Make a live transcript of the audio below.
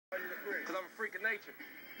of a freak of nature.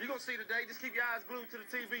 You're going to see today, just keep your eyes glued to the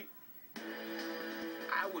TV.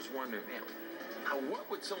 I was wondering, man, what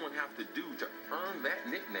would someone have to do to earn that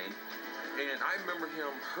nickname? And I remember him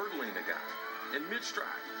hurdling a guy in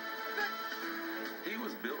mid-stride. He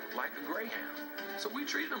was built like a greyhound, so we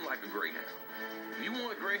treated him like a greyhound. If you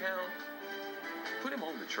want a greyhound, put him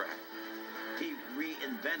on the track. He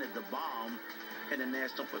reinvented the bomb in the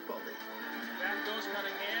National Football League. Back goes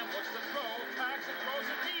Cunningham, looks to throw, tags and throws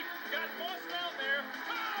it deep. Got Moss down there.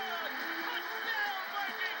 Touchdown,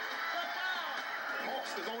 Vikings! Touchdown!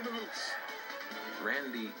 Moss is on the loose.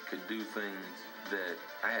 Randy could do things that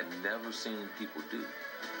I had never seen people do.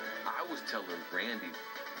 I was telling Randy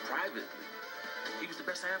privately, he was the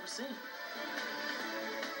best I ever seen.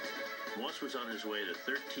 Moss was on his way to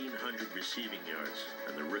 1,300 receiving yards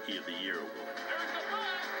and the Rookie of the Year award. There's the ball!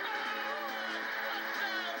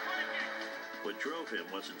 Touchdown, Vikings! What drove him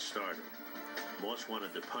wasn't stardom. Moss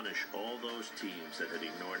wanted to punish all those teams that had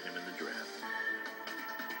ignored him in the draft,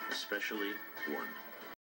 especially one.